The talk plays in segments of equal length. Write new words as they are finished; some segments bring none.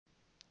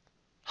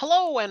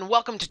Hello and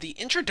welcome to the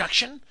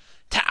Introduction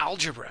to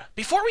Algebra.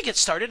 Before we get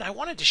started, I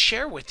wanted to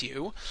share with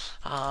you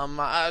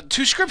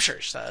two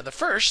scriptures. The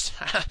first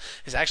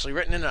is actually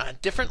written in a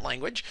different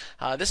language.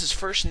 This is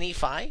 1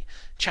 Nephi,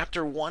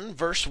 chapter 1,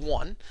 verse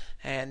 1.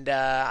 And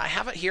I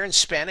have it here in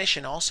Spanish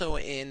and also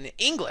in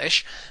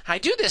English. I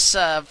do this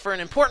for an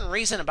important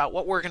reason about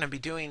what we're going to be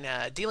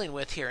dealing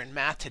with here in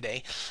math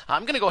today.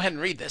 I'm going to go ahead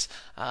and read this.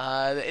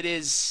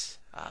 My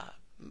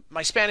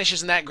Spanish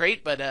isn't that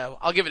great, but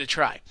I'll give it a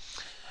try.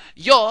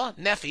 Yo,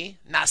 Nephi,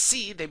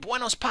 nací de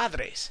buenos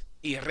padres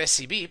y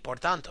recibí, por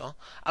tanto,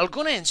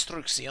 alguna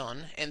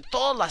instrucción en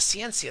toda la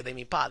ciencia de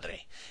mi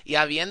padre, y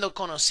habiendo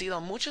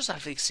conocido muchas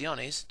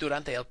aflicciones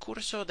durante el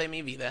curso de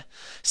mi vida,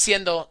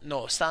 siendo, no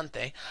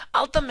obstante,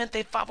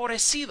 altamente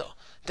favorecido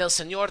del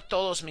Señor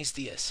todos mis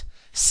días,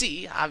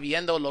 sí,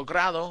 habiendo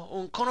logrado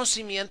un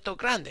conocimiento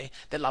grande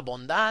de la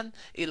bondad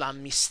y los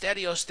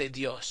misterios de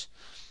Dios.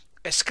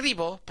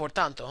 Escribo, por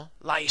tanto,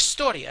 la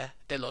historia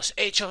de los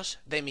hechos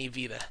de mi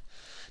vida.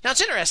 Now,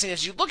 it's interesting,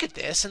 as you look at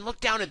this and look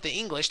down at the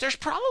English, there's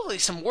probably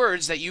some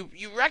words that you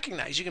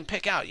recognize, you can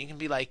pick out. You can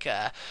be like,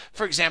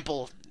 for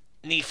example,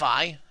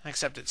 Nephi,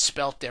 except it's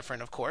spelt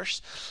different, of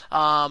course.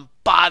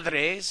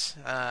 Padres,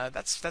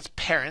 that's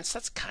parents,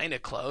 that's kind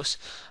of close.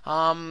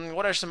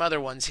 What are some other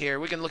ones here?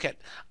 We can look at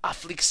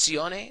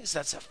aflicciones,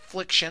 that's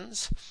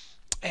afflictions.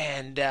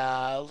 And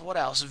what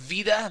else?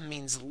 Vida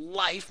means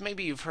life.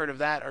 Maybe you've heard of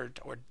that,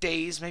 or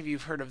days. Maybe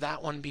you've heard of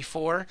that one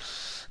before.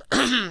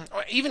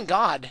 Or even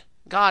God.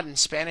 God in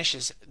Spanish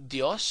is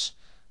Dios.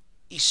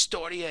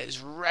 Historia is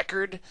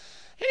record.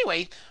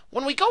 Anyway,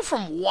 when we go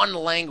from one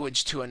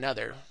language to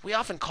another, we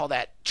often call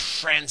that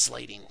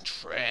translating.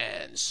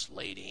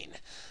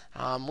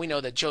 We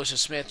know that Joseph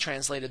Smith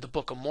translated the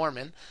Book of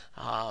Mormon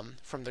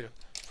from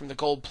the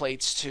gold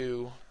plates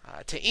to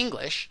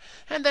English,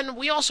 and then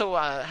we also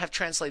have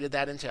translated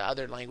that into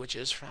other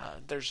languages.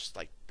 There's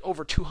like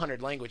over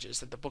 200 languages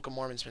that the Book of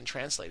Mormon's been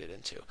translated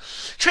into.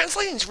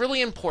 Translating is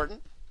really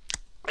important.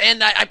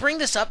 And I bring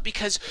this up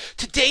because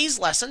today's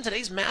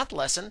math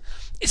lesson,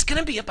 is going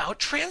to be about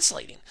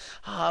translating.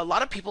 A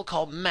lot of people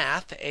call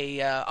math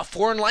a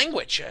foreign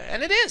language,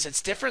 and it is. It's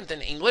different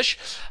than English,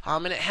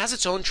 and it has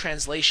its own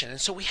translation.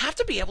 And so we have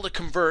to be able to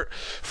convert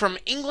from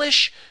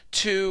English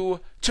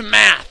to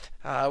math.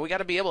 We got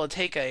to be able to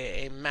take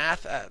a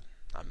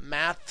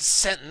math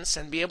sentence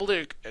and be able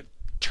to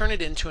turn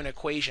it into an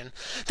equation.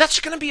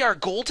 That's going to be our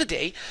goal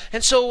today.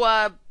 And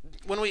so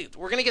we're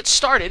going to get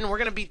started, and we're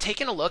going to be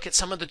taking a look at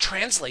some of the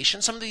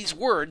translation, some of these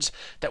words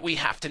that we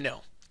have to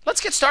know.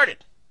 Let's get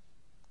started.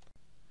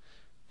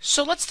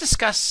 So let's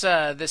discuss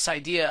this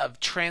idea of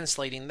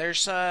translating.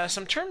 There's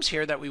some terms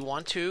here that we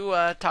want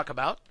to talk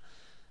about.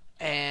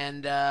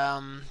 And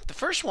the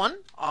first one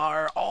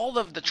are all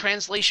of the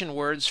translation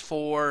words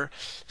for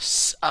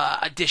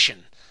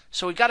addition.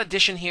 So we've got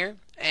addition here,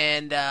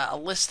 and a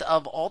list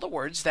of all the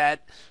words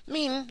that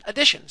mean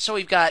addition. So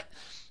we've got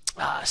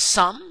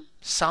sum.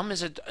 Sum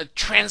is a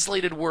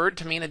translated word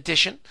to mean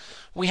addition.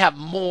 We have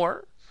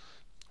more.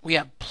 We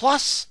have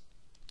plus,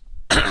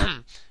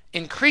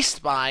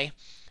 increased by,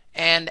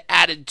 and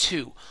added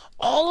to.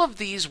 All of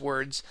these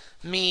words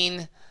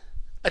mean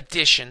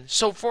addition.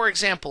 So, for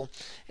example,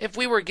 if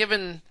we were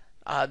given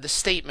the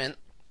statement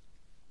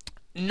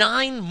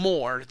 9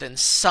 more than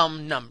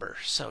some number,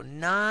 so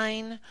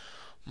 9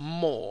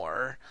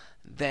 more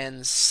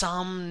than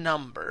some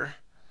number,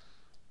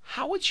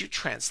 how would you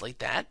translate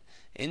that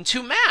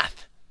into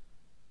math?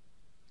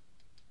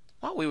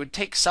 Well, we would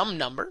take some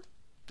number.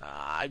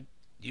 I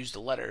use the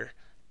letter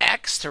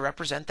x to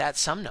represent that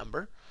some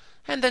number,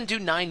 and then do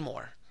 9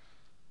 more.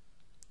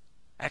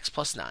 X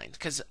plus 9,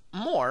 because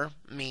more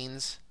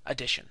means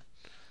addition.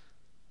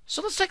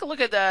 So let's take a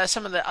look at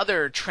some of the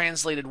other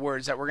translated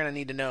words that we're going to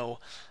need to know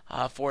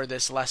for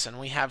this lesson.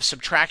 We have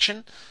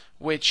subtraction,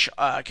 which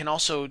can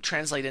also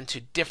translate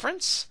into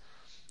difference,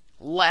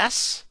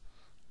 less,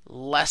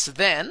 less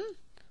than,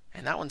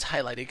 and that one's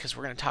highlighted because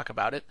we're going to talk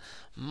about it,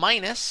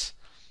 minus,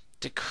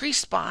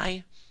 decreased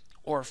by,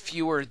 or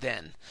fewer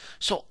than.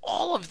 So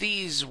all of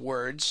these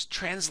words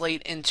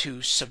translate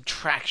into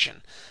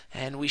subtraction,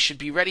 and we should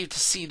be ready to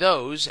see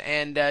those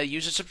and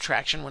use a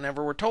subtraction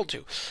whenever we're told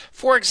to.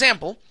 For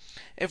example,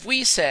 if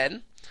we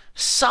said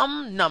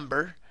some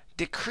number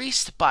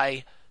decreased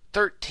by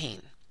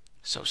 13,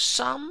 so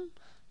some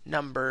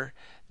number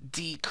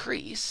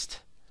decreased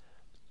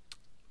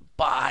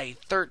by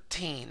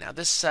 13. Now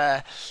this,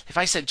 if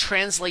I said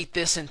translate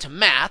this into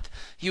math,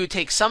 you would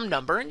take some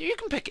number, and you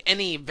can pick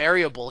any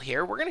variable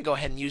here. We're going to go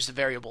ahead and use the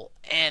variable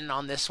n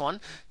on this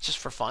one, just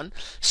for fun.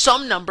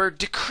 Some number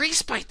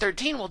decreased by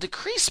 13. Well,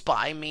 decrease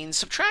by means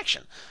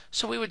subtraction.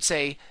 So we would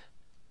say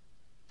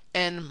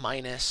n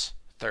minus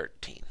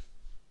 13.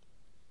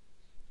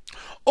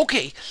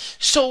 Okay,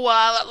 so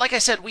like I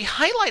said, we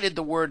highlighted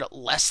the word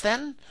less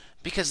than,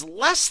 because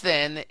less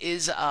than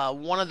is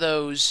one of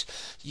those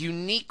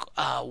unique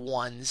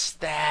ones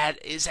that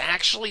is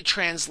actually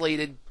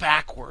translated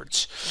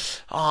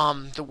backwards.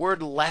 The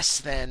word less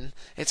than,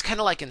 it's kind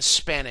of like in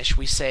Spanish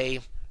we say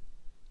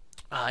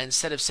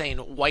Instead of saying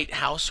White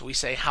House, we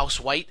say House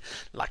White,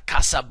 La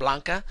Casa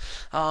Blanca.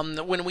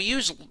 When we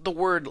use the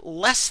word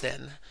less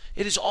than,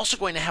 it is also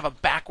going to have a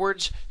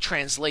backwards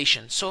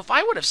translation. So if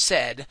I would have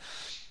said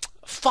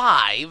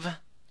 5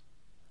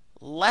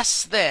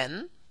 less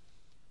than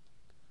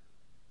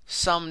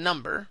some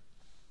number,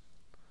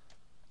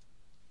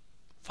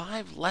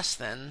 5 less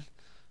than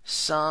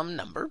some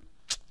number,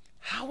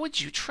 how would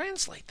you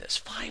translate this?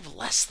 5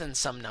 less than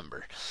some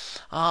number.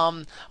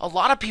 A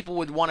lot of people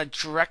would want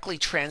to directly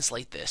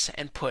translate this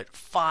and put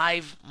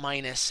 5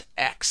 minus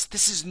x.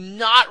 This is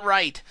not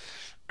right.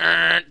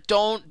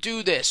 Don't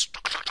do this.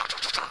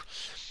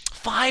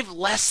 5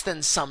 less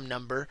than some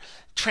number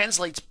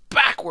translates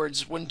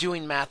backwards when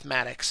doing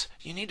mathematics.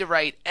 You need to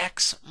write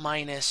x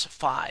minus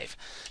 5.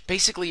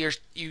 Basically,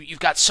 you've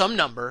got some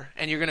number,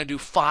 and you're going to do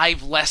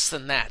 5 less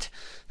than that.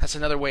 That's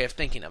another way of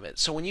thinking of it.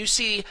 So when you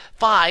see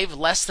 5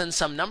 less than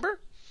some number,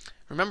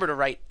 remember to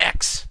write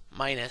x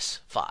minus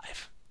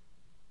 5.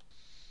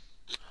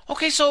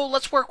 Okay, so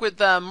let's work with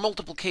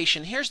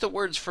multiplication. Here's the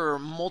words for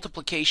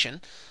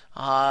multiplication.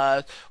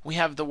 We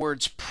have the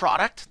words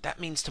product, that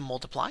means to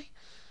multiply.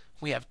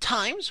 We have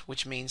times,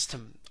 which means to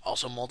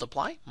also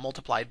multiply,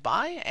 multiplied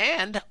by,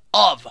 and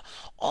of.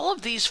 All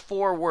of these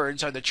 4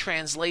 words are the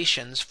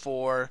translations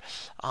for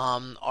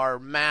our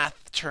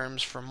math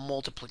terms for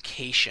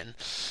multiplication.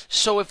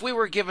 So if we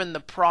were given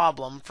the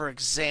problem, for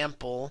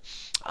example,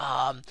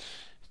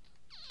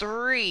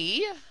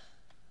 3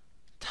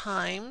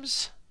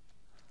 times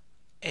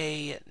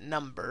a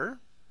number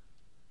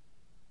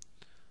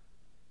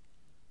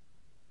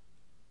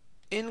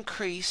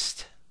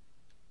increased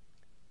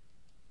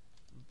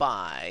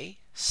by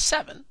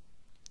 7,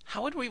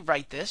 how would we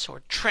write this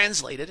or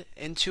translate it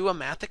into a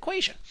math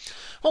equation?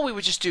 Well, we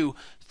would just do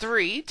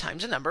 3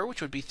 times a number, which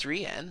would be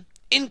 3n,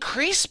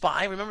 increased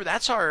by, remember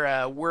that's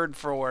our word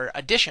for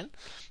addition,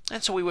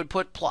 and so we would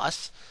put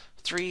plus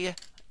 3n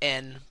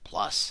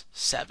plus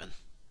 7.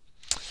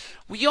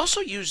 We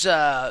also use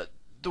the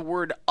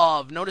word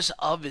of. Notice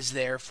of is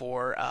there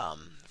for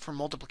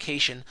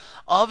multiplication.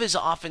 Of is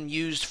often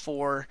used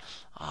for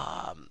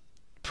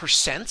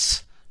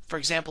percents. For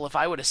example, if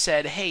I would have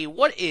said, hey,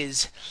 what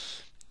is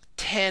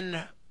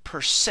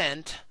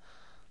 10%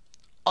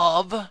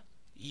 of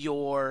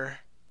your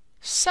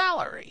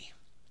salary?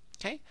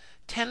 Okay,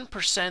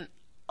 10%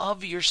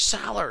 of your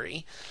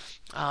salary.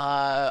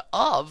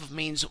 Of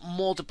means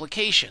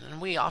multiplication, and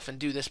we often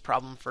do this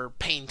problem for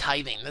paying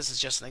tithing. This is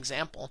just an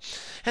example.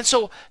 And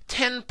so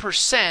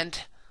 10%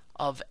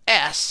 of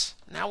S,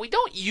 now we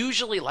don't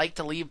usually like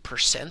to leave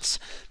percents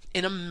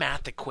in a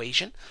math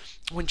equation.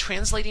 When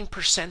translating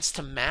percents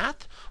to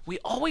math, we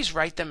always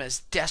write them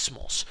as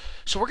decimals.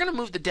 So we're going to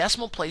move the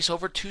decimal place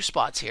over 2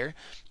 spots here,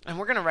 and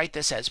we're going to write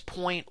this as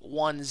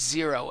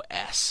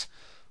 0.10s,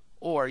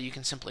 or you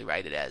can simply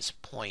write it as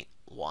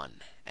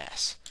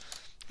 0.1s.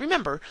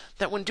 Remember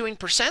that when doing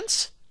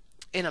percents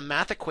in a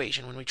math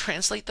equation, when we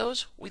translate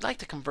those, we like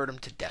to convert them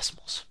to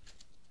decimals.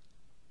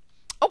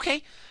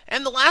 Okay,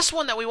 and the last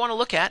one that we want to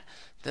look at,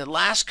 the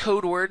last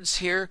code words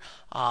here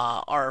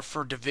are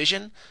for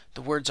division.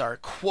 The words are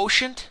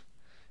quotient,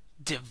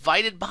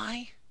 divided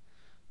by,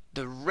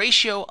 the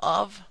ratio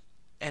of,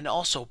 and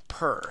also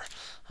per,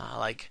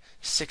 like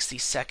 60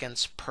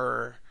 seconds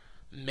per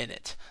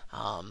minute.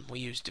 We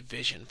use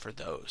division for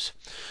those.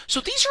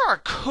 So these are our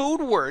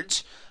code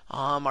words,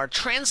 our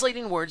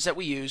translating words that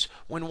we use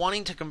when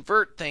wanting to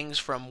convert things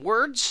from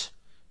words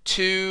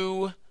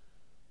to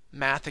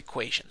math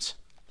equations.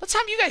 Let's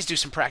have you guys do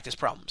some practice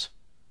problems.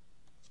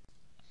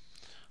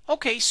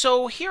 Okay,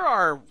 so here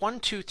are 1,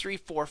 2, 3,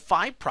 4,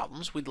 5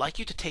 problems. We'd like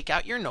you to take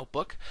out your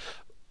notebook,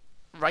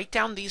 write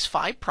down these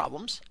 5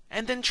 problems,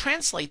 and then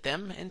translate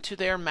them into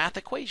their math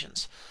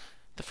equations.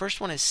 The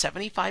first one is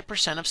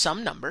 75% of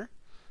some number.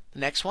 The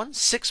next one,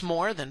 6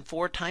 more than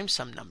 4 times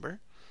some number.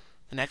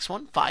 The next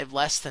one, 5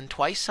 less than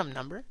twice some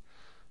number.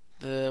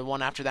 The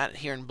one after that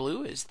here in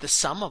blue is the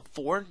sum of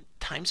 4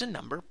 times a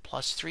number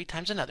plus 3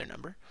 times another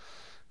number.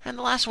 And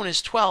the last one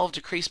is 12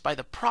 decreased by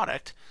the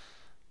product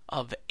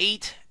of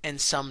 8 and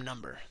some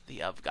number.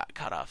 The of got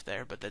cut off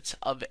there, but that's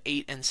of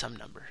 8 and some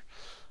number.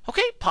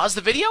 Okay, pause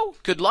the video,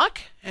 good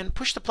luck, and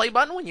push the play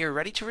button when you're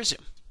ready to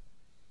resume.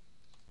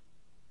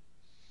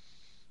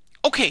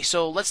 Okay,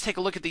 so let's take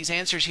a look at these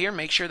answers here.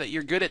 Make sure that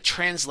you're good at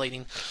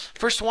translating.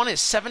 First one is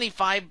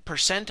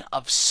 75%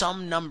 of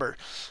some number.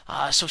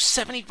 So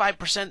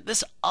 75%,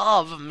 this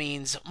of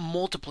means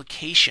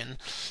multiplication.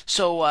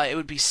 So it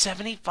would be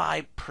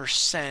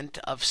 75%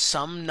 of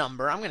some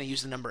number. I'm going to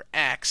use the number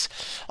x.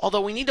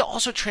 Although we need to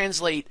also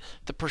translate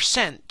the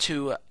percent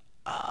to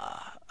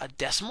a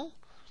decimal.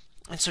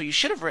 And so you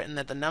should have written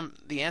that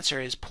the answer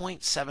is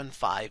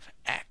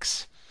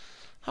 0.75x.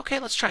 Okay,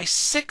 let's try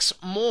 6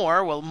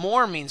 more. Well,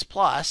 more means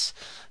plus.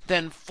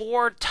 Then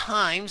 4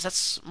 times,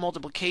 that's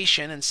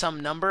multiplication, and some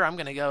number. I'm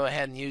going to go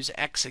ahead and use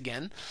x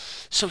again.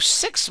 So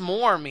 6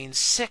 more means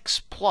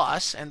 6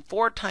 plus, and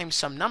 4 times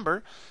some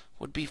number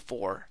would be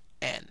 4n.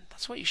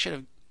 That's what you should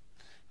have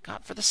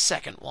got for the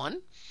second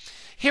one.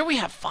 Here we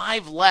have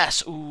 5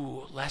 less.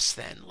 Ooh, less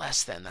than,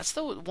 less than. That's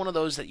one of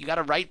those that you got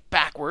to write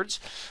backwards.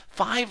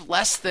 5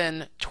 less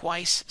than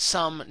twice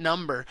some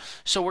number.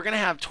 So we're going to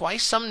have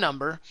twice some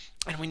number,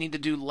 and we need to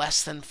do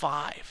less than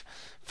 5.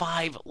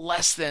 5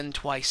 less than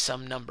twice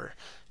some number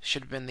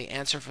should have been the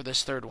answer for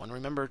this third one.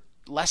 Remember,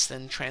 less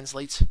than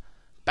translates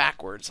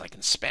backwards, like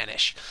in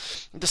Spanish.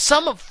 The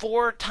sum of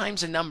 4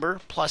 times a number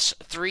plus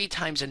 3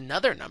 times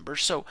another number.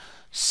 So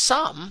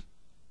sum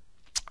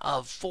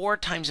of 4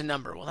 times a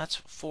number. Well, that's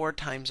 4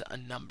 times a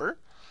number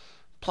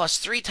plus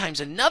 3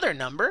 times another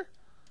number.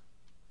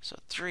 So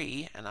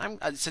 3, and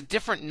it's a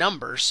different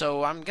number,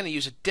 so I'm going to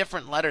use a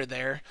different letter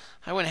there.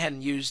 I went ahead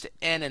and used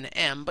N and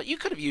M, but you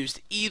could have used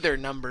either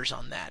numbers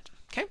on that.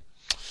 Okay.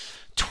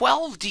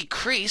 12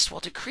 decreased. Well,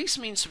 decrease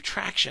means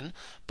subtraction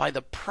by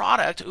the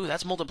product. Ooh,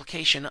 that's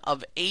multiplication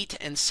of 8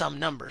 and some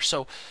number.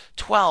 So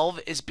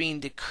 12 is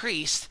being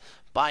decreased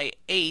by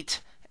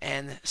 8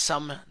 and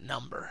some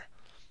number.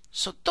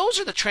 So those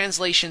are the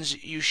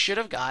translations you should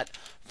have got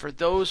for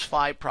those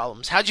 5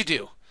 problems. How'd you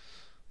do?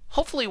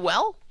 Hopefully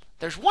well.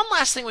 There's one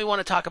last thing we want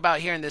to talk about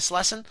here in this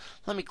lesson.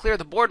 Let me clear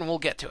the board and we'll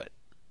get to it.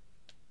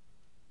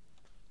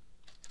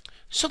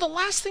 So the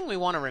last thing we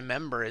want to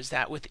remember is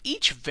that with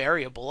each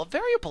variable, a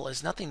variable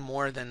is nothing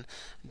more than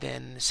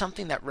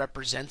something that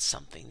represents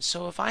something.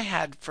 So if I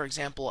had, for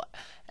example,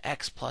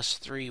 x plus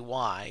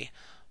 3y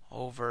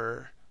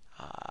over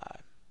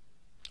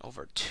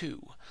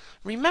 2.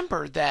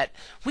 Remember that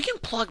we can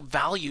plug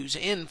values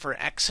in for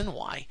x and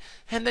y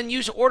and then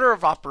use order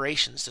of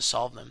operations to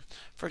solve them.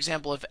 For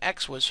example, if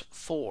x was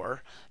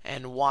 4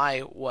 and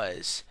y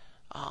was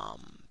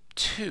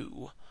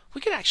 2, we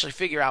can actually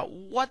figure out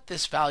what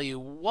this value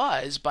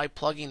was by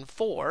plugging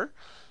 4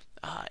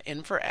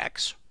 in for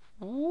x,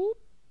 whoop,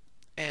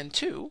 and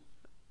 2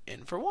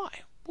 in for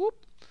y.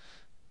 Whoop.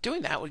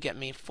 Doing that would get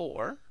me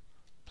 4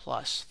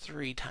 plus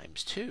 3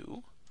 times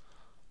 2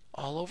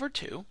 all over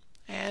 2.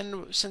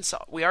 And since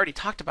we already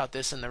talked about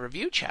this in the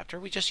review chapter,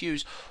 we just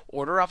use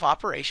order of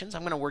operations.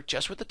 I'm going to work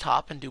just with the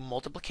top and do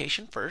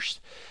multiplication first.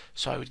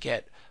 So I would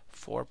get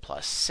 4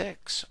 plus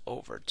 6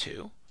 over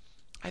 2.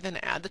 I then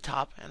add the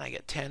top, and I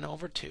get 10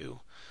 over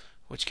 2,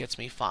 which gets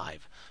me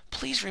 5.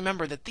 Please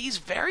remember that these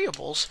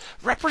variables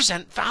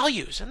represent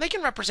values, and they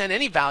can represent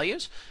any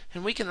values,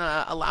 and we can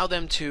allow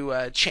them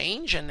to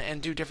change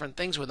and do different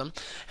things with them.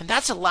 And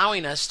that's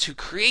allowing us to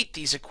create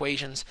these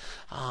equations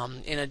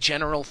in a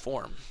general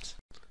form.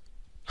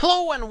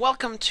 Hello and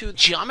welcome to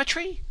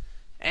Geometry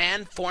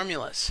and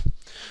Formulas.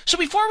 So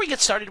before we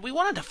get started, we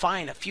want to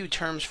define a few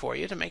terms for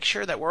you to make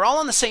sure that we're all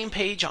on the same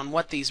page on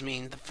what these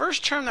mean. The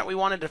first term that we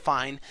want to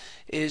define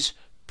is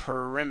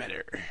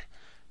perimeter.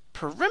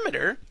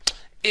 Perimeter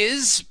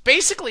is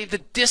basically the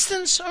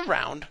distance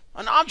around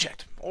an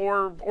object,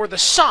 or the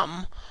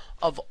sum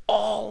of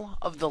all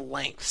of the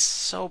lengths.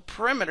 So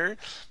perimeter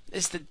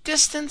is the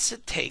distance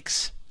it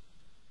takes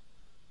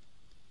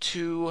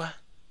to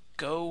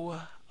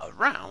go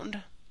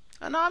around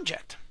an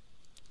object.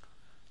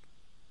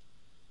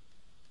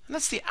 And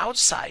that's the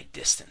outside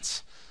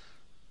distance.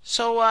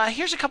 So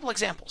here's a couple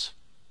examples.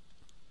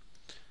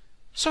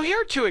 So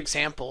here are 2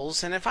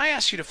 examples, and if I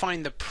ask you to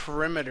find the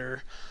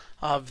perimeter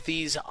of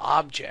these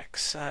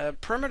objects,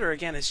 perimeter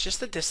again is just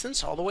the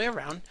distance all the way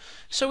around.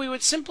 So we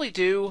would simply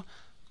do,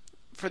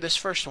 for this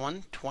first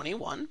one,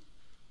 21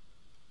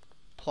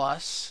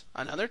 plus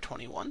another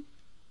 21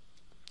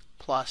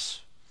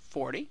 plus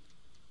 40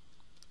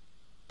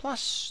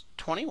 plus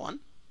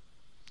 21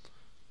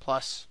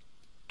 plus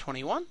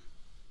 21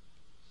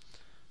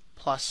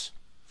 plus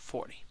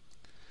 40.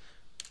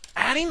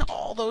 Adding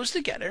all those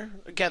together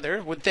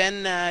would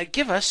then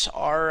give us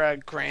our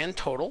grand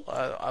total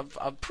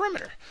of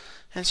perimeter.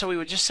 And so we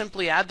would just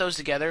simply add those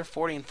together.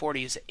 40 and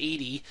 40 is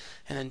 80,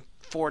 and then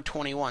 4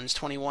 21s.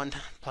 21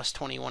 plus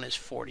 21 is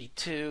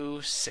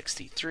 42,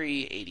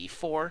 63,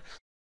 84.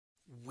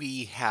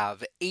 We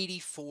have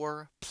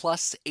 84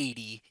 plus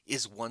 80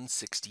 is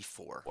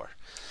 164.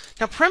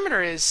 Now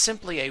perimeter is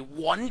simply a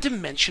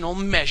one-dimensional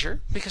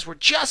measure because we're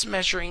just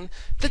measuring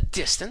the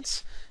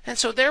distance, and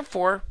so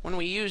therefore when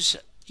we use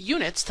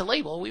units to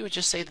label, we would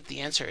just say that the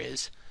answer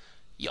is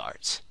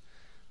yards.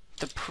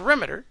 The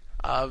perimeter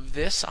of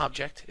this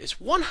object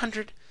is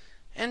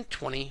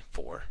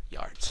 124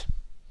 yards.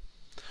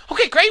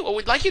 Okay, great. What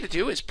we'd like you to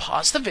do is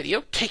pause the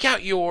video, take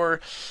out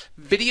your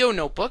video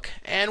notebook,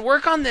 and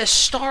work on this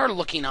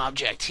star-looking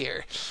object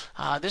here.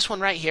 This one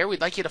right here,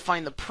 we'd like you to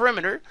find the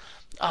perimeter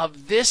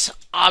of this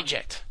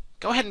object.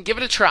 Go ahead and give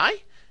it a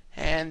try,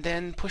 and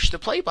then push the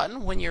play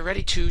button when you're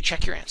ready to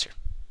check your answer.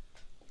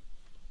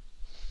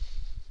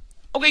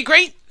 Okay,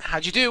 great.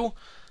 How'd you do?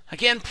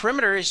 Again,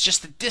 perimeter is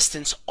just the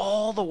distance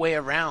all the way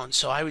around,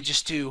 so I would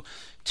just do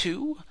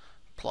 2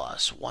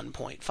 plus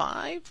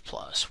 1.5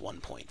 plus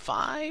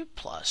 1.5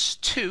 plus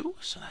 2.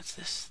 So that's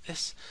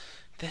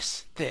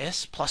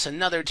this, plus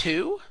another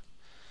 2,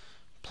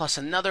 plus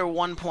another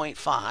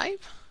 1.5,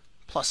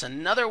 plus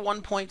another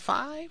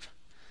 1.5,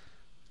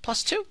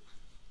 plus 2.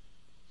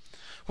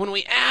 When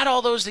we add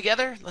all those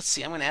together, let's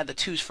see, I'm going to add the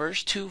 2's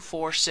first. 2,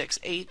 4, 6,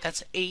 8.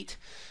 That's 8.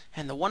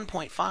 And the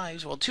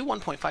 1.5s, well, two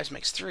 1.5s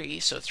makes 3,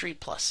 so 3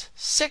 plus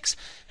 6.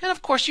 And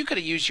of course, you could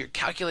have used your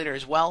calculator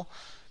as well.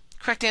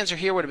 Correct answer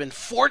here would have been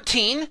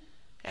 14.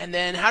 And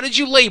then how did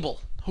you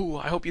label? Ooh,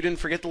 I hope you didn't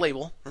forget the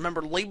label.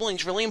 Remember, labeling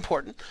is really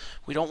important.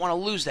 We don't want to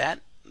lose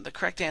that. The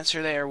correct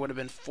answer there would have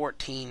been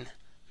 14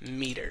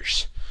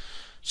 meters.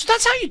 So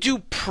that's how you do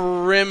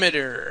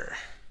perimeter.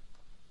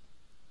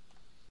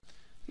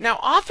 Now,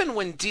 often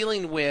when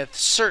dealing with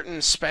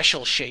certain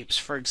special shapes,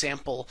 for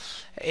example,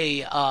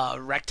 a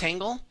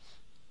rectangle,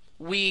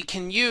 we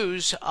can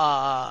use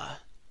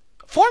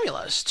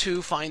formulas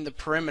to find the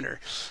perimeter.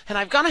 And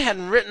I've gone ahead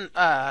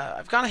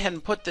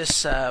and put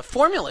this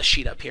formula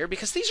sheet up here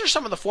because these are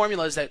some of the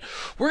formulas that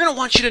we're going to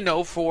want you to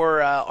know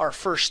for our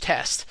first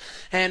test.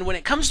 And when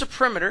it comes to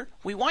perimeter,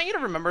 we want you to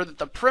remember that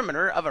the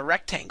perimeter of a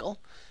rectangle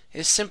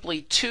is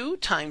simply 2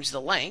 times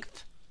the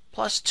length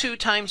plus 2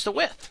 times the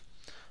width.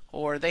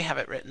 Or they have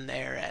it written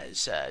there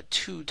as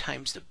 2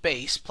 times the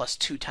base plus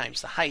 2 times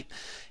the height.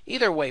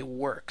 Either way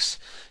works.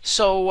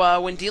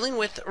 So when dealing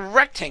with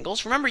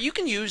rectangles, remember you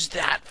can use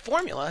that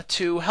formula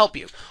to help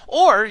you.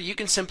 Or you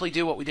can simply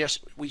do what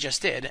we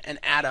just did and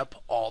add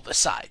up all the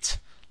sides.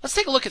 Let's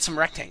take a look at some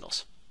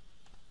rectangles.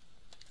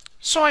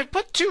 So I've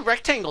put 2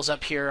 rectangles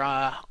up here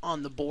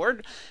on the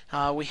board.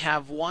 We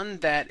have one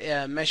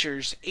that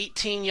measures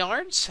 18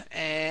 yards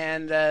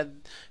and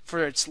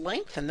for its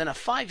length, and then a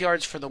 5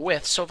 yards for the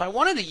width. So if I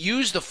wanted to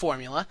use the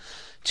formula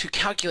to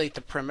calculate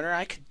the perimeter,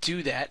 I could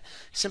do that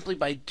simply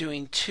by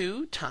doing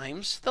 2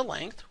 times the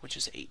length, which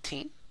is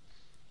 18,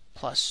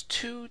 plus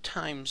 2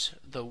 times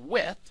the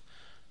width,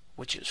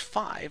 which is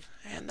 5,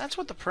 and that's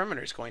what the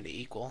perimeter is going to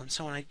equal. And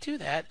so when I do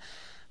that,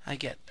 I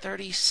get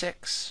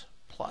 36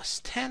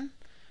 plus 10,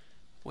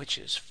 which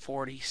is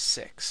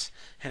 46.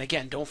 And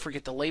again, don't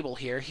forget the label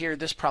here. Here,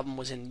 this problem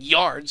was in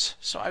yards,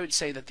 so I would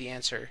say that the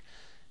answer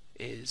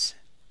is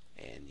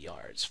in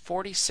yards.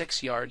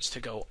 46 yards to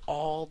go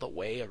all the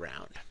way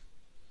around.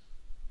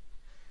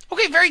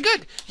 Okay, very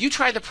good. You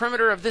try the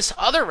perimeter of this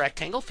other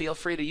rectangle. Feel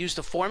free to use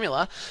the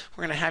formula.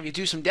 We're going to have you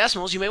do some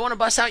decimals. You may want to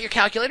bust out your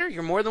calculator.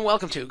 You're more than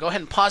welcome to. Go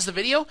ahead and pause the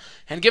video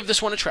and give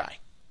this one a try.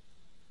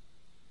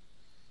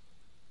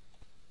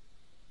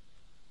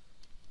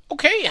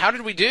 Okay, how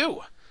did we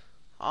do?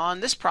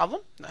 On this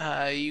problem,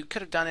 you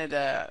could have done it,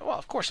 well,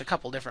 of course, a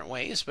couple different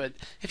ways, but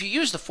if you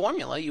use the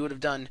formula, you would have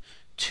done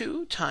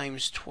 2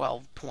 times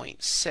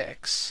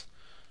 12.6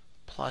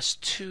 plus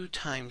 2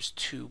 times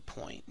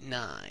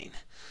 2.9.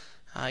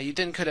 You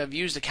then could have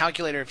used the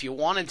calculator if you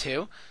wanted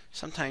to.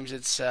 Sometimes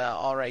it's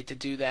all right to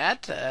do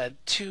that.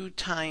 2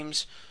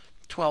 times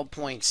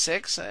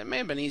 12.6, it may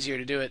have been easier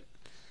to do it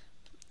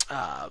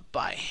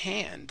by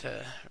hand,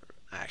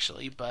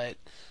 actually, but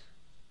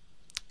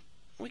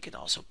we could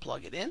also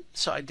plug it in.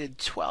 So I did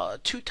 2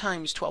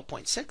 times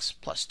 12.6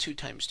 plus 2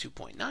 times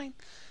 2.9,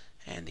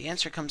 and the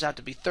answer comes out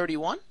to be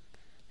 31,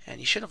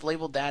 and you should have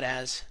labeled that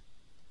as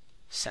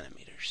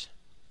centimeters.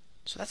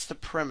 So that's the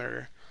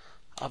perimeter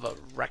of a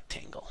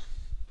rectangle.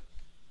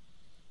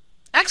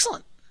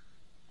 Excellent.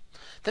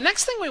 The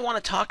next thing we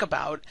want to talk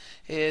about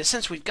is,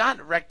 since we've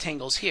got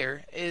rectangles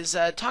here, is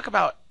talk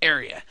about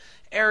area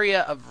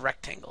of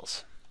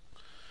rectangles.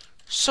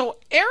 So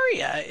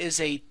area is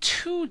a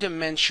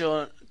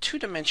two-dimensional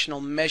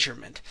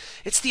measurement.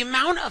 It's the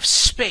amount of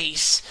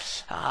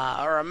space,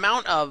 or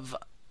amount of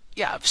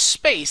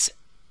space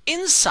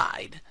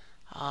inside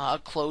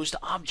a closed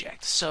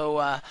object.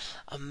 So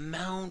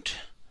amount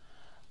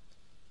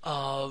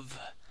of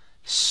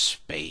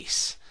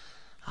space.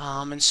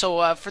 And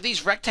so for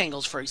these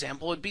rectangles, for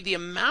example, it would be the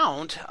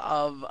amount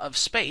of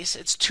space.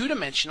 It's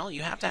two-dimensional.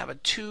 You have to have a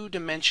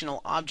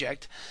two-dimensional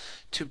object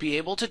to be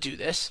able to do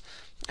this.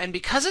 And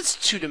because it's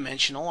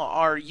two-dimensional,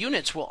 our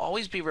units will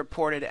always be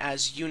reported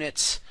as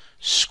units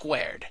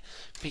squared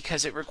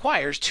because it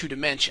requires 2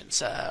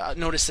 dimensions.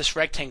 Notice this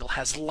rectangle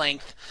has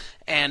length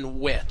and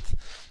width.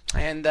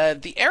 And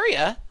the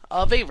area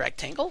of a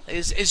rectangle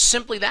is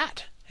simply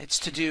that. It's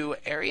to do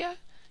area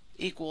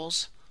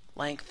equals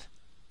length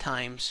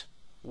times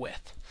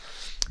width.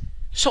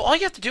 So all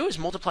you have to do is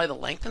multiply the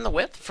length and the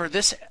width. For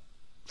this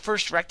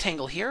first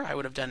rectangle here, I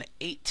would have done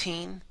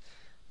 18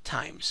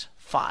 times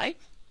 5.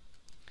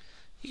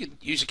 You can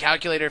use a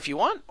calculator if you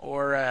want,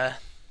 or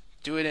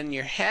do it in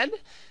your head.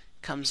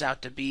 Comes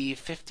out to be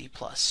 50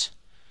 plus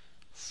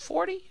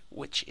 40,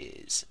 which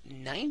is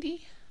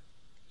 90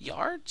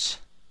 yards.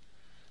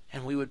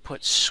 And we would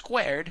put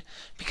squared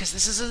because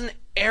this is an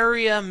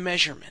area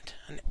measurement.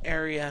 An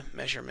area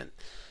measurement.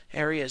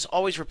 Area is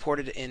always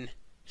reported in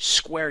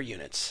square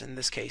units, in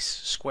this case,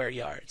 square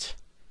yards.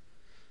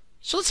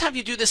 So let's have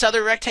you do this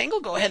other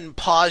rectangle. Go ahead and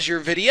pause your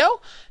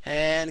video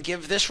and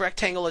give this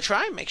rectangle a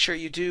try. Make sure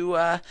you do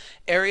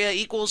area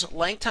equals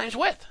length times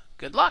width.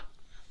 Good luck.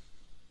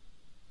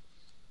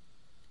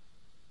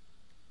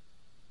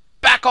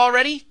 Back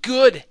already?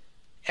 Good.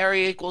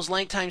 Area equals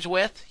length times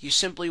width. You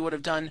simply would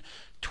have done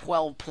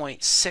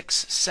 12.6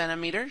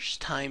 centimeters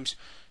times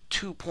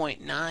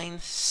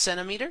 2.9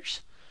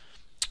 centimeters.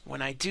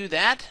 When I do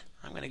that,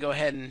 I'm going to go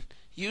ahead and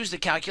use the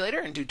calculator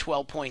and do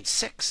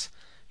 12.6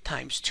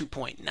 times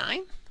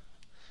 2.9,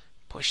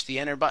 Push the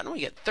enter button. We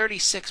get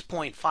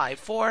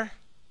 36.54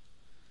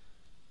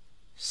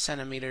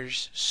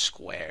 centimeters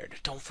squared.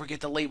 Don't forget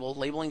the label.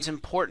 Labeling's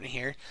important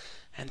here.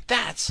 And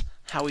that's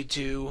how we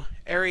do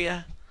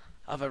area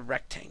of a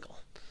rectangle.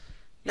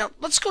 Now,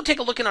 let's go take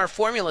a look in our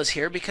formulas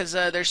here, because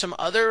there's some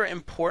other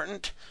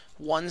important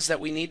ones that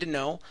we need to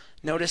know.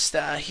 Notice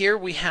here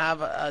we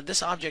have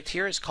this object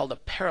here is called a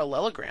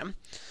parallelogram,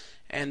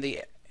 and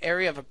the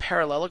area of a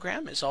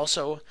parallelogram is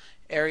also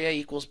area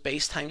equals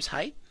base times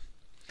height.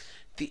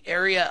 The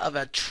area of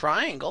a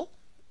triangle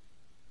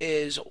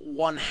is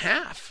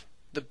 1/2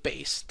 the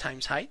base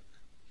times height.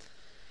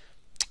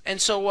 And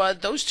so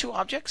those two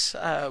objects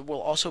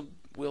we'll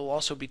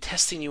also be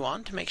testing you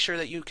on to make sure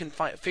that you can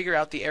figure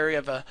out the area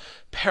of a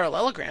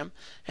parallelogram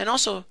and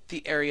also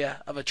the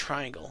area of a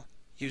triangle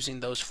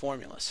using those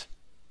formulas.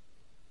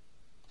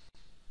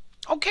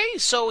 Okay,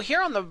 so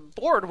here on the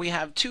board we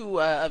have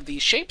two of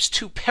these shapes,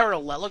 two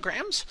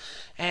parallelograms,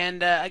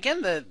 and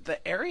again the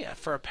area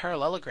for a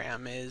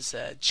parallelogram is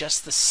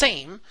just the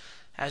same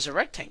as a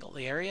rectangle.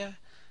 The area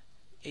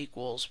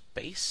equals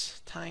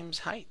base times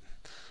height.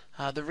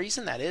 The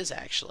reason that is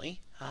actually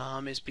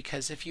is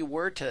because if you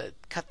were to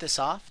cut this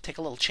off, take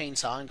a little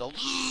chainsaw and go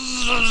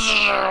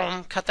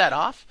cut that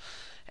off,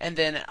 and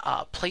then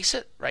place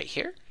it right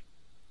here,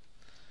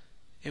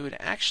 it would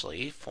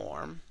actually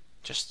form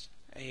just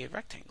a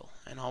rectangle,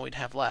 and all we'd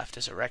have left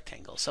is a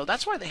rectangle. So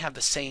that's why they have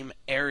the same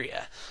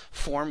area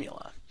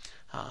formula,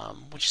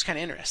 which is kind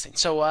of interesting.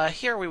 So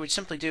here we would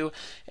simply do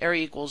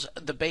area equals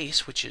the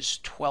base, which is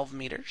 12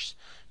 meters,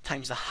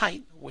 times the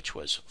height, which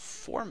was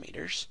 4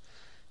 meters,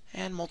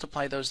 and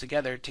multiply those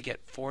together to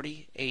get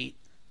 48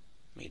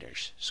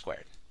 meters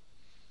squared.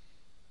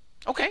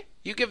 Okay,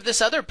 you give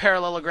this other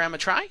parallelogram a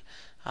try.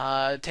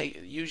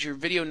 Use your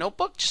video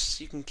notebook, just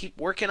so you can keep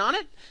working on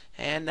it,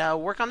 and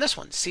work on this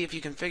one. See if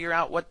you can figure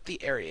out what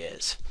the area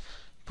is.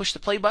 Push the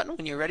play button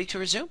when you're ready to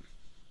resume.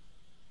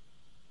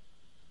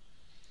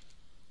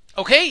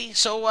 Okay,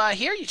 so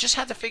here you just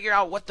have to figure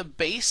out what the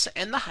base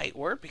and the height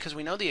were, because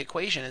we know the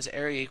equation is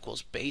area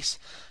equals base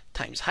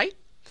times height.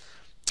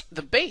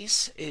 The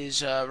base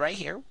is right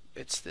here.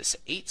 It's this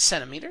 8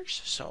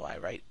 centimeters, so I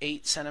write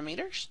 8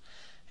 centimeters.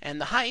 And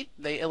the height,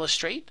 they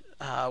illustrate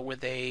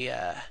with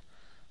a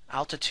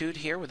altitude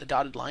here with a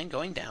dotted line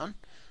going down.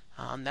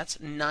 That's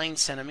 9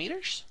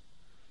 centimeters.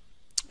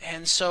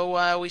 And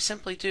so we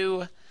simply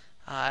do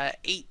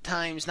 8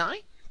 times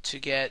 9 to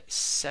get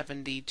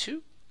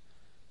 72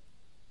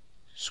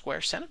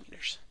 square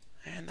centimeters.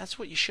 And that's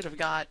what you should have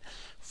got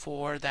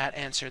for that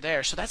answer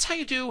there. So that's how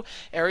you do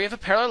area of a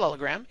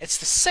parallelogram. It's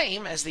the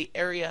same as the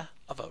area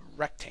of a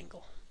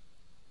rectangle.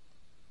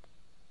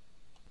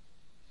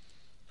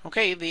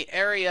 Okay, the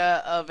area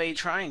of a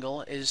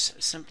triangle is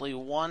simply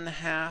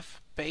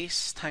 1/2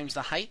 base times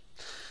the height.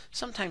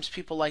 Sometimes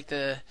people like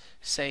to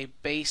say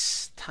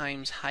base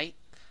times height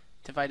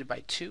divided by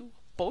 2.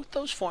 Both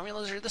those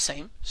formulas are the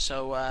same,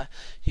 so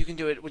you can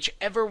do it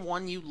whichever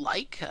one you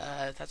like.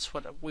 That's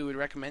what we would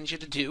recommend you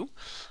to do.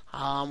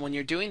 When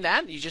you're doing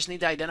that, you just need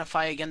to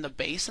identify again the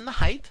base and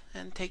the height,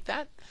 and take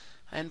that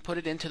and put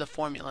it into the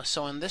formula.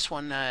 So in this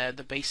one,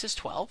 the base is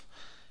 12,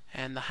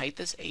 and the height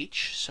is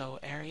h, so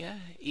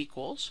area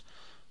equals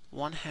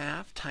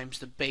 1/2 times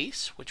the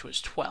base, which was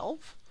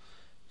 12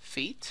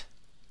 feet,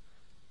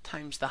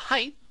 times the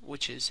height,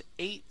 which is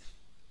 8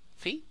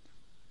 feet.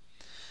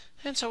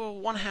 And so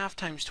 1/2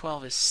 times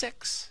 12 is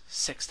 6.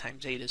 6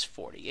 times 8 is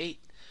 48.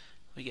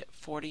 We get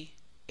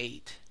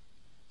 48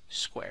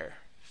 square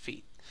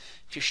feet.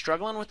 If you're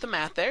struggling with the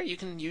math there, you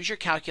can use your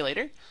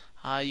calculator.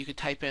 You could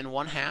type in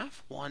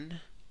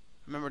 1/2.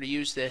 Remember to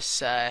use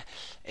this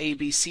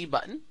ABC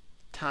button,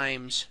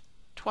 times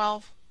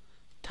 12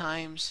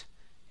 times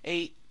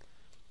 8,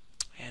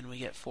 and we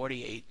get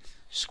 48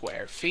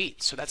 square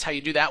feet. So that's how you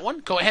do that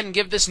one. Go ahead and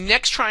give this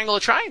next triangle a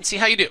try and see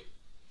how you do.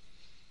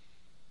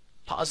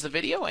 Pause the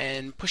video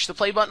and push the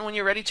play button when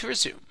you're ready to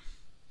resume.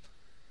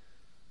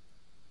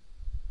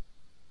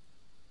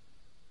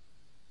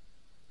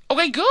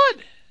 Okay,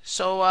 good.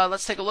 So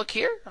let's take a look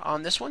here.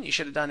 On this one, you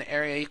should have done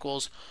area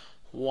equals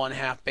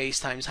 1/2 base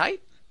times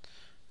height,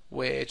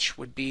 which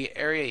would be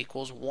area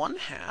equals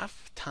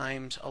 1/2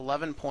 times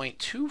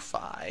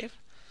 11.25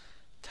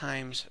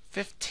 times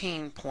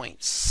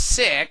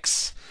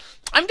 15.6.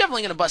 I'm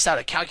definitely going to bust out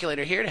a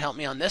calculator here to help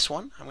me on this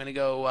one. I'm going to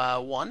go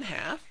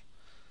 1/2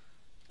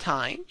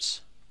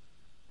 times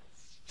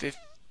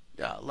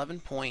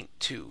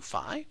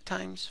 11.25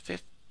 times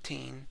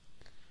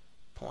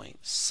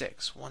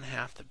 15.6.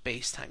 1/2 the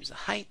base times the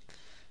height,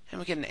 and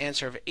we get an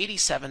answer of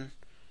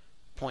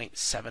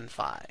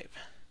 87.75.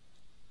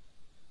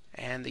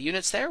 And the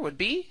units there would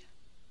be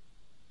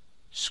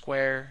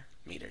square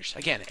meters.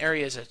 Again,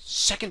 area is a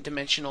second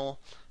dimensional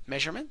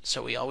measurement,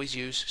 so we always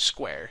use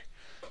square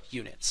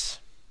units.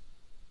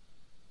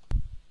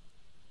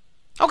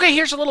 Okay,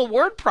 here's a little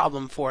word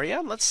problem for you.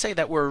 Let's say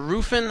that we're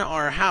roofing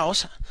our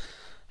house,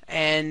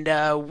 and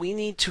we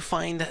need to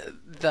find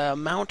the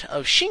amount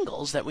of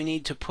shingles that we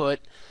need to put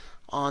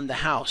on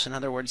the house. In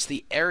other words,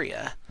 the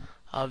area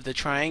of the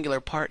triangular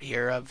part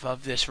here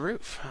of this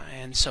roof.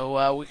 And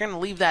so we're going to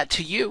leave that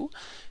to you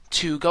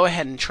to go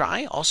ahead and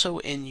try, also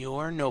in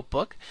your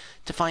notebook,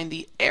 to find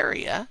the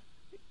area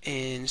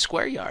in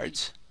square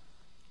yards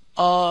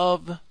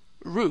of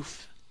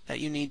roof that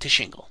you need to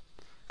shingle.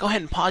 Go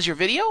ahead and pause your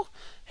video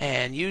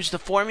and use the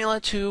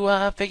formula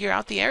to figure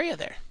out the area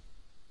there.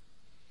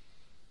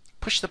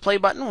 Push the play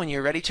button when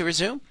you're ready to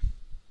resume.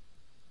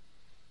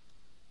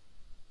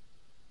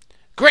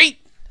 Great!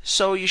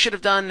 So you should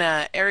have done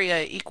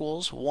area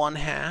equals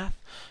 1/2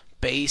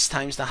 base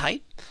times the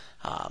height.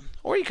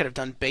 Or you could have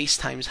done base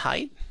times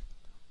height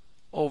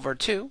over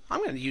 2. I'm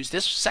going to use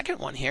this second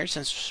one here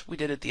since we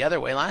did it the other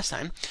way last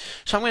time.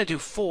 So I'm going to do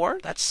 4.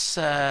 That's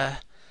the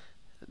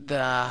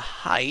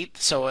height.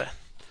 So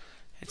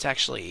it's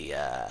actually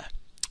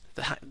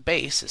the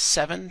base is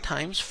 7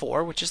 times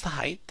 4, which is the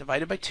height,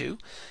 divided by 2.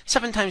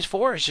 7 times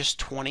 4 is just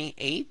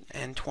 28,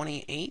 and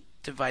 28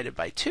 divided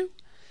by 2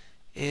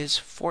 is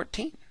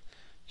 14.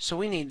 So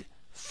we need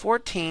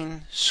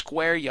 14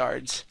 square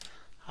yards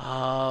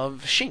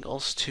of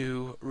shingles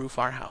to roof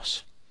our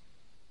house.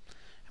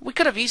 We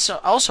could have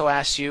also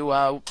asked you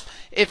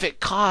if it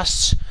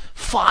costs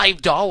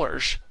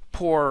 $5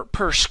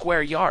 per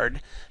square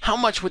yard, how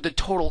much would the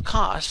total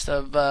cost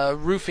of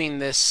roofing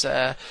this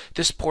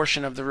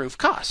portion of the roof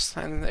cost?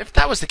 And if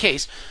that was the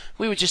case,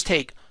 we would just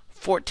take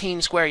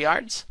 14 square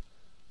yards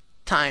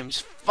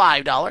times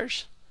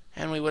 $5,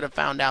 and we would have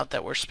found out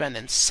that we're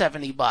spending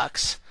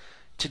 $70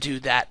 to do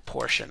that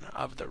portion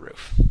of the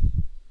roof.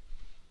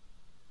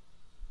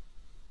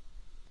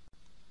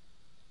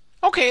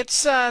 Okay,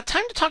 it's time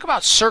to talk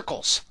about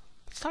circles.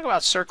 Let's talk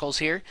about circles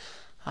here,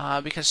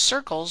 because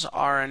circles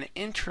are an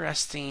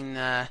interesting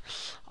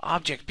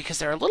object because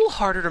they're a little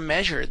harder to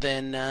measure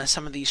than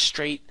some of these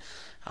straight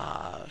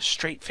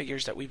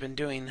figures that we've been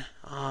doing.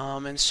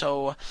 And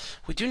so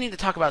we do need to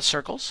talk about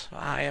circles.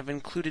 I have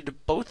included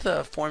both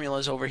the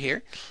formulas over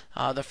here.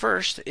 The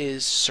first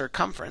is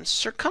circumference.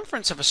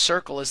 Circumference of a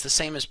circle is the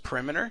same as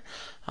perimeter,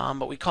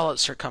 but we call it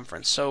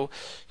circumference. So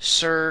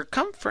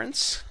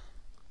circumference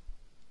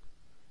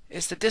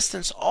is the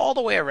distance all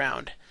the way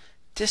around,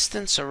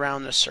 distance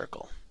around the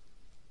circle.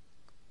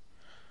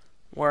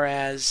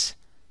 Whereas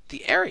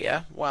the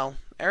area, well,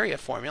 area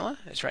formula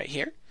is right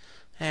here,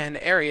 and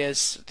area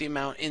is the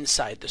amount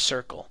inside the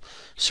circle.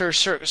 So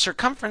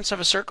circumference of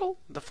a circle,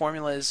 the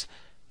formula is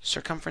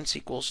circumference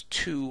equals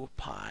 2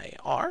 pi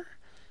r,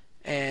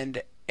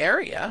 and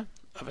area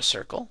of a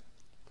circle,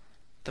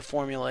 the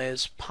formula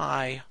is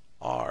pi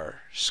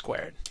r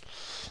squared.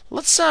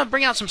 Let's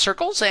bring out some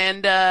circles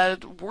and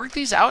work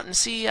these out and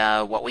see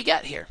what we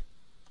get here.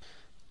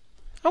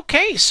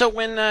 Okay, so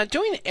when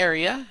doing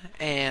area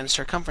and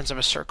circumference of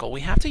a circle,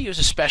 we have to use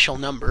a special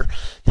number.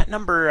 That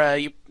number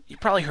you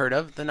probably heard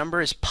of. The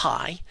number is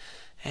pi.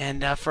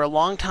 And for a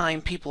long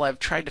time, people have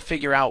tried to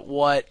figure out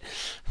what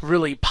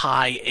really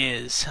pi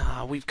is.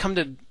 We've come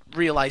to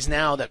realize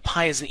now that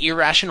pi is an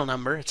irrational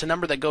number. It's a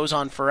number that goes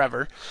on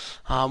forever.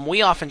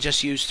 We often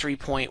just use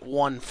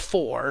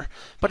 3.14,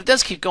 but it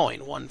does keep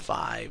going.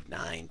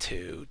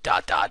 1592 ...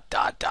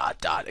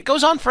 It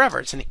goes on forever.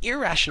 It's an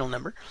irrational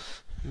number,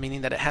 meaning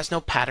that it has no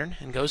pattern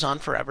and goes on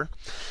forever.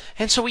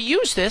 And so we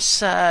use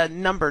this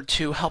number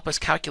to help us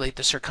calculate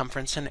the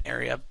circumference and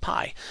area of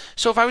pi.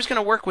 So if I was going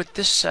to work with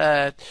this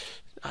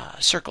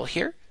circle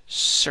here,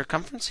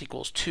 circumference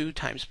equals 2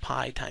 times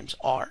pi times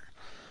r.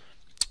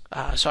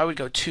 So I would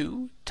go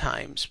 2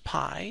 times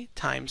pi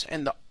times,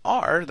 and the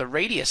r, the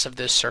radius of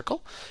this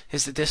circle,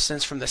 is the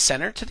distance from the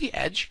center to the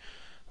edge,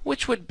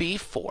 which would be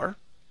 4.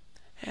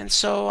 And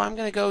so I'm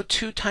going to go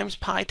 2 times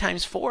pi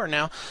times 4.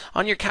 Now,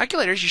 on your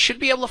calculators, you should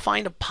be able to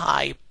find a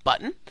pi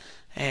button,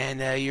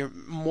 and you're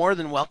more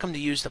than welcome to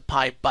use the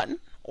pi button,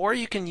 or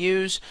you can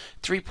use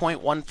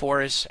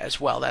 3.14 as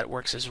well. That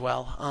works as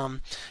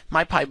well.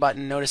 My pi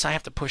button, notice I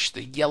have to push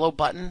the yellow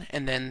button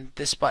and then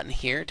this button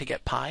here to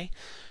get pi.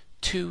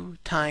 2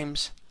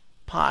 times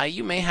pi.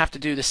 You may have to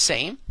do the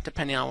same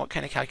depending on what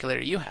kind of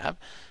calculator you have.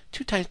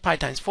 2 times pi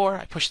times 4.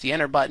 I push the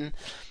enter button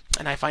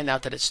and I find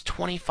out that it's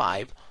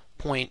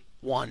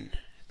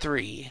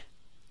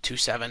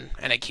 25.1327,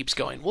 and it keeps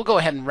going. We'll go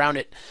ahead and round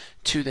it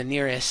to the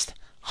nearest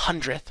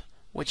hundredth,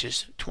 which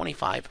is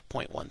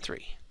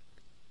 25.13.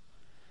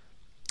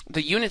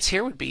 The units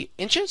here would be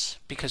inches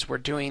because we're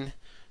doing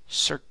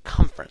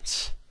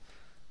circumference.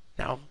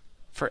 Now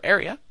for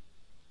area,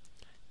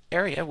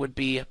 area would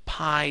be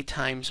pi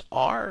times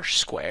r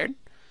squared,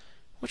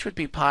 which would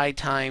be pi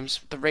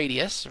times the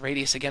radius. The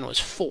radius again was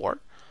 4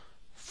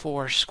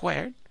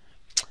 squared.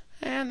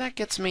 And that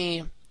gets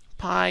me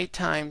pi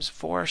times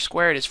 4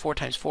 squared is 4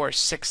 times 4 is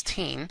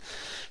 16.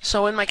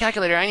 So in my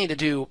calculator I need to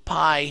do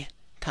pi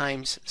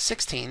times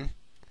 16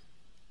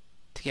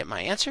 to get my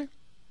answer.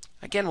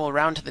 Again, we'll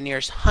round to the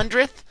nearest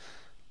hundredth,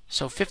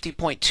 so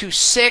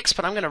 50.26,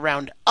 but I'm going to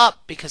round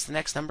up because the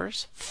next number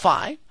is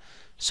 5.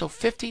 So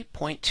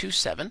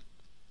 50.27.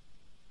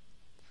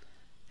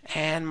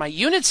 And my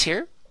units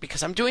here,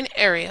 because I'm doing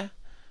area,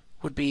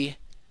 would be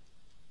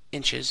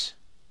inches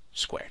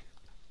squared.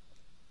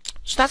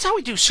 So that's how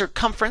we do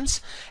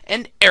circumference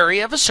and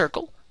area of a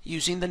circle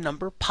using the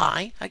number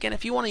pi. Again,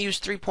 if you want to use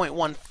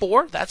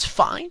 3.14, that's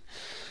fine.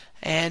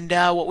 And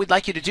what we'd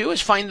like you to do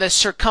is find the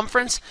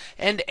circumference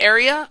and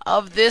area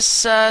of this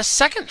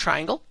second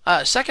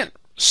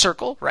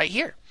circle right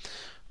here.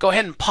 Go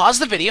ahead and pause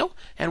the video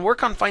and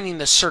work on finding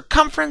the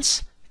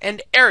circumference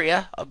and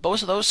area of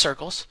both of those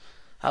circles,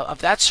 of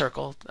that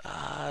circle,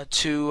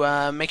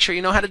 to make sure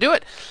you know how to do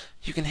it.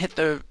 You can hit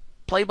the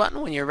play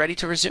button when you're ready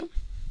to resume.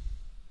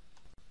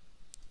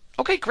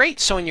 Okay, great.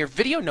 So in your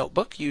video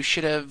notebook, you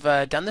should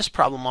have done this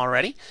problem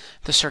already.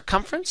 The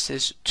circumference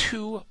is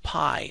 2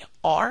 pi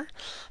r.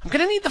 I'm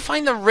going to need to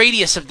find the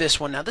radius of this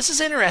one. Now, this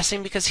is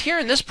interesting because here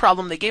in this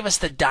problem, they gave us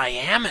the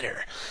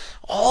diameter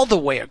all the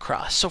way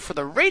across. So for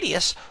the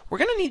radius, we're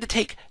going to need to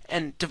take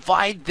and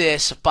divide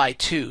this by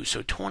 2.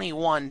 So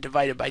 21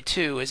 divided by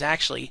 2 is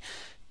actually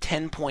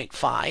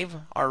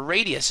 10.5. Our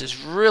radius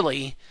is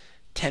really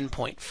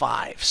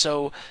 10.5.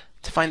 So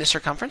to find the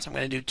circumference, I'm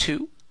going to do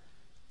 2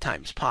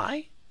 times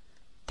pi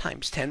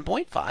times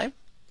 10.5,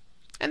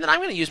 and then I'm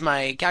going to use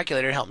my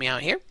calculator to help me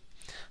out here.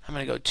 I'm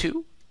going to go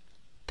 2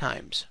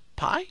 times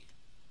pi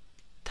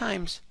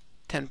times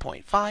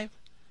 10.5,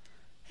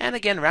 and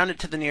again round it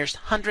to the nearest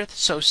hundredth,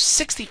 so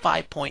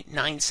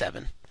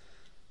 65.97.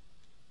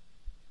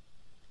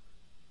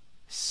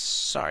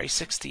 Sorry,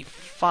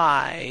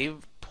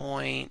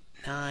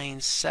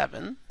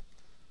 65.97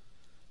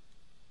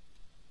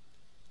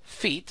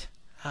 feet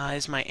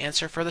is my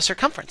answer for the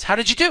circumference. How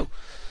did you do?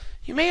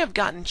 You may have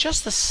gotten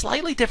just a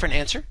slightly different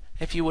answer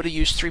if you would have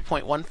used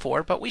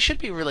 3.14, but we should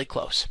be really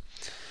close.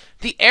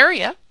 The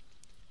area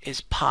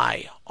is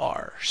pi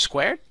r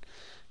squared.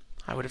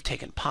 I would have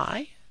taken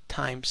pi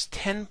times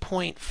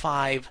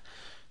 10.5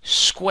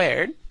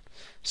 squared.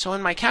 So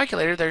in my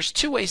calculator, there's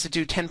two ways to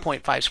do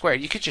 10.5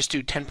 squared. You could just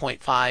do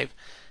 10.5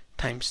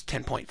 times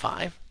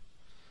 10.5.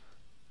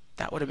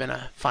 That would have been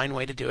a fine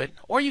way to do it.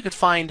 Or you could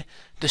find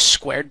the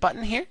squared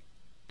button here.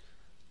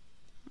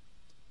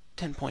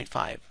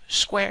 10.5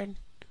 squared,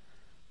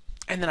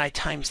 and then I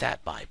times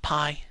that by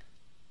pi,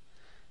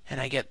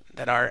 and I get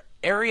that our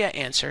area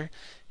answer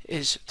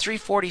is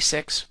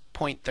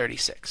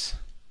 346.36.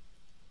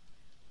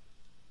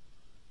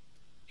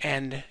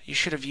 And you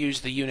should have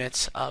used the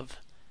units of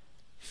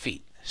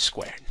feet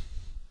squared.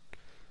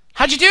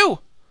 How'd you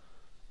do?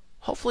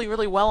 Hopefully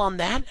really well on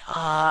that.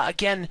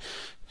 Again,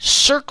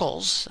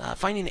 circles,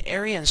 finding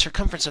area and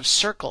circumference of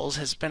circles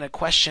has been a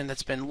question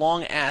that's been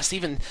long asked,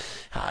 even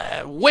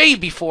way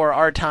before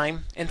our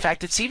time. In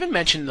fact, it's even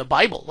mentioned in the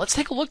Bible. Let's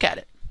take a look at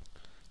it.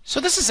 So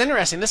this is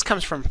interesting. This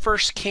comes from 1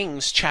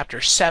 Kings chapter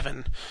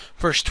 7,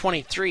 verse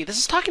 23. This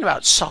is talking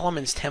about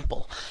Solomon's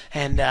temple,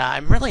 and I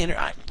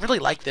really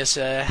like this.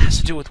 It has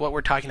to do with what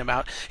we're talking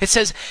about. It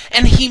says,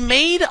 "And he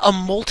made a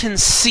molten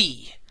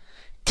sea,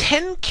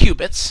 10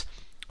 cubits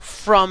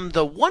from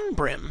the one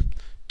brim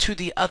to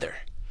the other.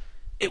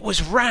 It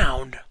was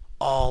round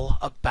all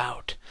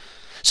about."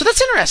 So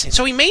that's interesting.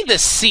 So he made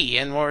this sea,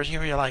 and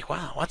you're like,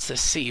 wow, what's this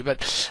sea?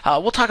 But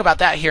we'll talk about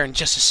that here in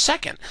just a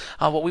second.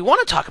 What we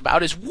want to talk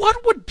about is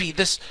what would be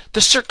the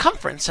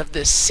circumference of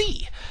this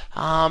sea.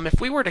 If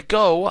we were to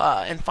go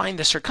and find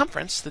the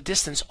circumference, the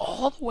distance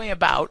all the way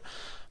about,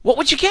 what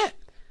would you get?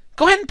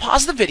 Go ahead and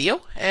pause the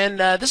video, and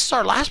this is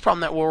our last problem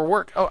that we'll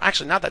work. Oh,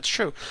 actually, no, that's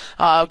true.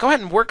 Go ahead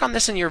and work on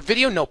this in your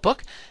video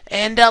notebook,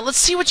 and let's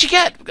see what you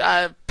get.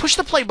 Push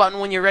the play button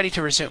when you're ready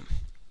to resume.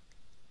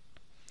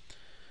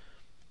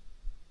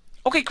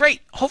 Okay, great.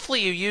 Hopefully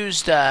you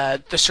used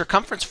the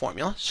circumference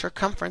formula.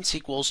 Circumference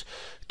equals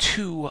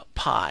 2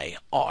 pi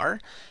r,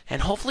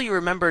 and hopefully you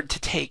remembered to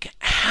take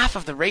half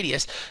of the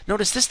radius.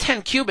 Notice this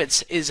 10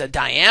 cubits is a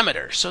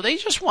diameter, so they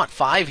just want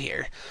 5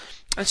 here.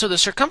 And so the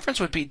circumference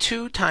would be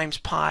 2 times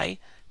pi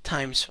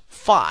times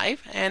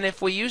 5. And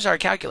if we use our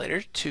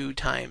calculator, 2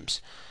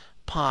 times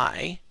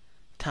pi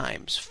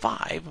times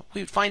 5,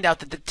 we would find out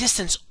that the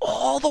distance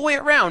all the way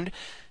around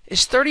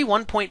is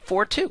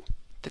 31.42.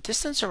 The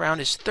distance around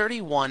is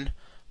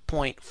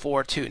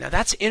 31.42. Now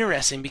that's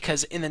interesting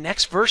because in the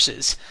next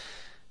verses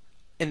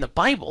in the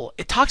Bible,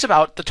 it talks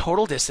about the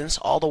total distance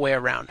all the way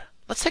around.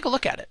 Let's take a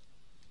look at it.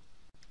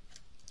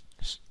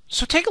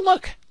 So take a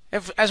look.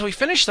 As we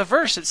finish the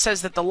verse, it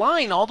says that the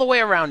line all the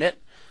way around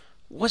it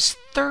was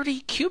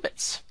 30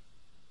 cubits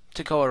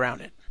to go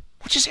around it,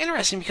 which is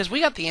interesting because we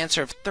got the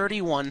answer of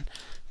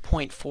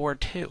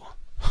 31.42.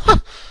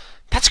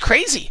 That's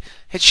crazy.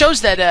 It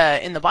shows that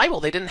in the Bible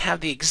they didn't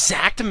have the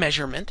exact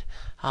measurement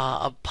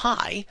of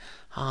pi.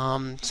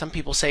 Some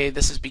people say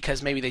this is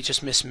because maybe they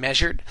just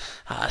mismeasured.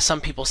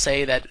 Some people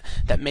say that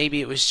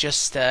maybe it was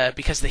just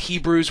because the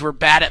Hebrews were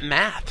bad at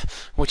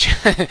math, which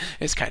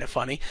is kind of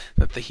funny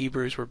that the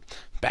Hebrews were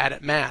bad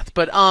at math.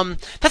 But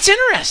that's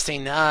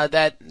interesting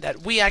that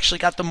we actually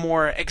got the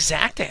more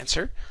exact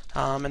answer,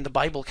 and the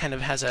Bible kind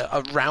of has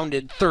a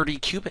rounded 30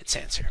 cubits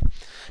answer.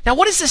 Now,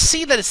 what is this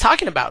sea that it's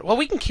talking about? Well,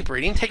 we can keep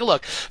reading. Take a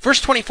look.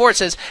 Verse 24, it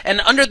says, "And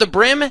under the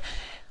brim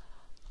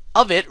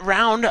of it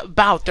round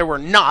about there were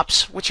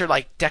knops," which are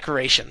like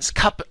decorations,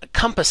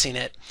 compassing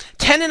it,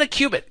 10 in a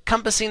cubit,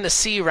 compassing the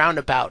sea round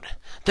about.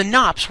 The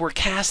knops were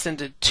cast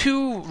into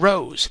 2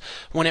 rows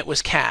when it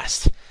was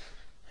cast.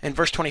 in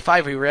verse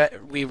 25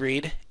 we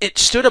read, "It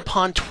stood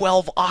upon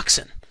 12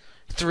 oxen,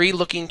 3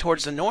 looking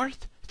towards the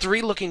north,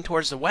 3 looking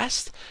towards the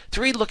west,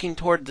 3 looking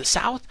toward the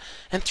south,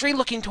 and 3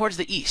 looking towards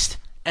the east.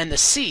 And the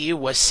sea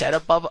was set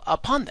above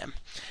upon them,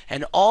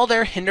 and all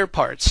their hinder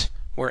parts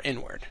were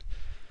inward."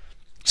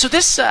 So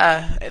this,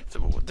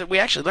 we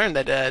actually learned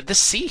that this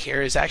sea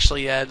here is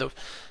actually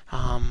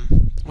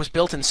was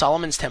built in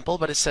Solomon's temple,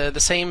 but it's the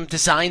same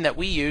design that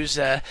we use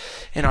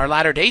in our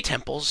latter-day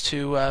temples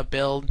to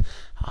build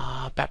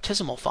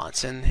baptismal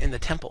fonts in the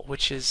temple,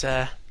 which is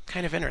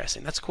kind of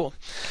interesting. That's cool.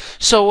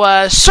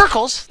 So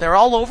circles, they're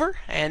all over,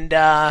 and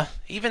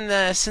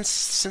even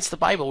since the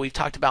Bible, we've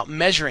talked about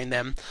measuring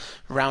them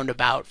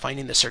roundabout,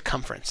 finding the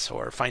circumference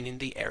or finding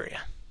the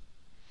area.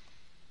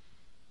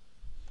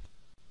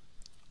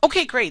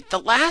 Okay, great. The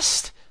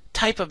last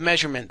type of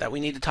measurement that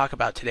we need to talk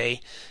about today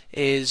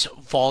is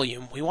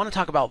volume. We want to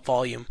talk about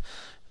volume.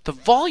 The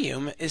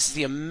volume is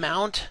the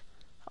amount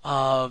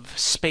of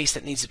space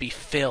that needs to be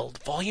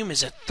filled. Volume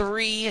is a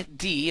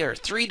 3D or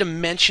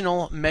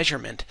three-dimensional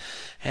measurement,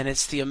 and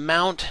it's the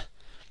amount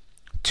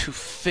to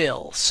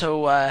fill.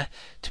 So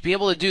to be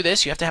able to do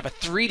this, you have to have a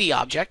 3D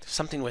object,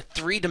 something with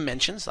 3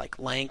 dimensions like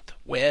length,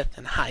 width,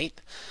 and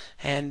height,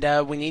 and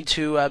we need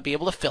to be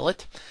able to fill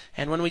it.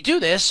 And when we do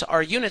this,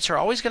 our units are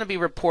always going to be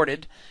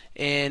reported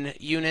in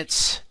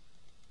units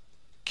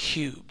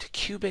cubed.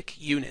 Cubic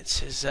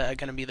units is going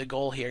to be the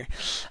goal here.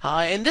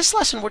 In this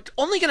lesson, we're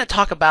only going to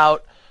talk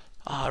about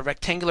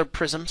rectangular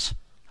prisms,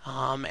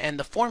 and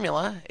the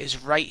formula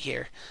is right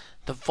here.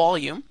 The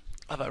volume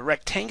of a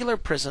rectangular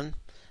prism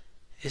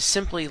is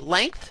simply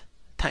length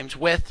times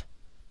width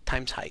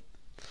times height.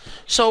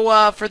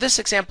 So for this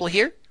example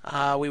here,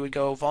 we would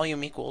go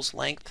volume equals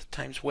length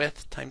times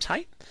width times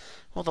height.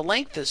 Well, the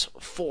length is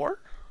 4,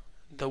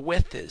 the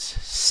width is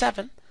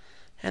 7,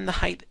 and the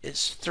height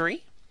is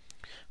 3.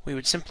 We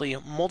would simply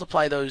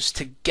multiply those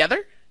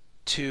together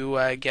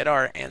to get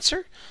our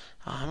answer.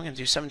 I'm going to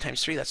do 7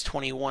 times 3, that's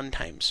 21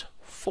 times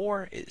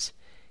 4 is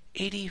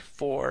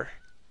 84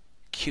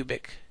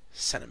 cubic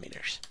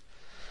centimeters.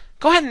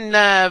 Go ahead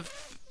and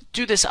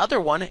do this other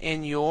one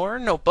in your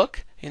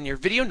notebook, in your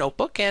video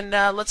notebook, and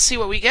let's see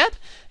what we get,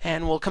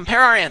 and we'll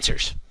compare our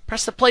answers.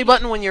 Press the play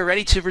button when you're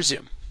ready to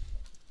resume.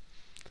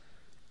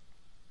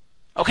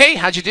 Okay,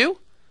 how'd you do?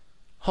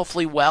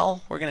 Hopefully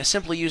well. We're going to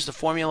simply use the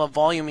formula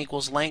volume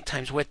equals length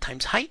times width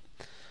times height,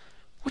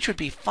 which would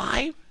be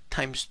 5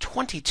 times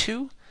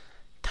 22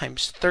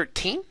 times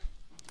 13.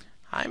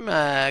 I'm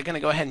going to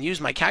go ahead and use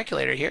my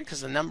calculator here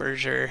because the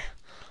numbers are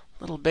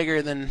a little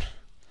bigger than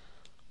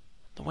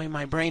the way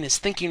my brain is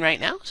thinking right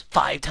now.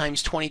 5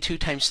 times 22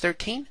 times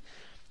 13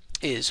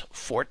 is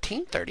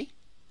 1430.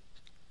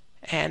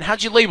 And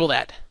how'd you label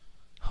that?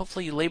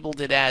 Hopefully you labeled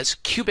it as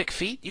cubic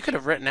feet. You could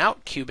have written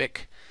out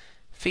cubic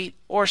feet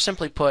or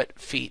simply put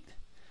feet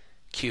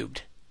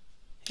cubed.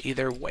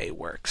 Either way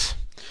works.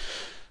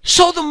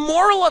 So the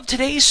moral of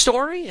today's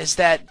story is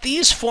that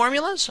these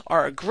formulas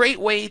are a great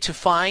way to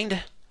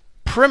find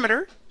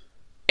perimeter,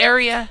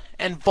 area,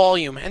 and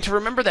volume. And to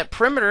remember that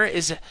perimeter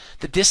is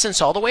the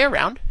distance all the way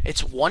around.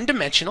 It's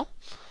one-dimensional.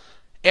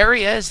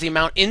 Area is the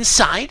amount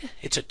inside.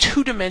 It's a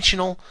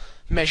two-dimensional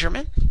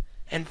measurement.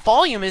 And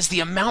volume is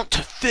the amount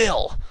to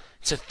fill.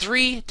 It's a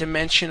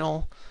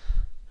three-dimensional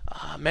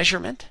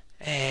measurement.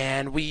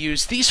 And we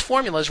use these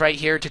formulas right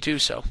here to do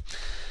so.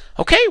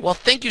 Okay, well,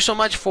 thank you so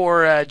much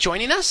for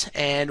joining us,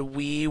 and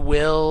we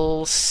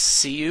will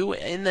see you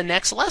in the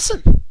next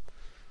lesson.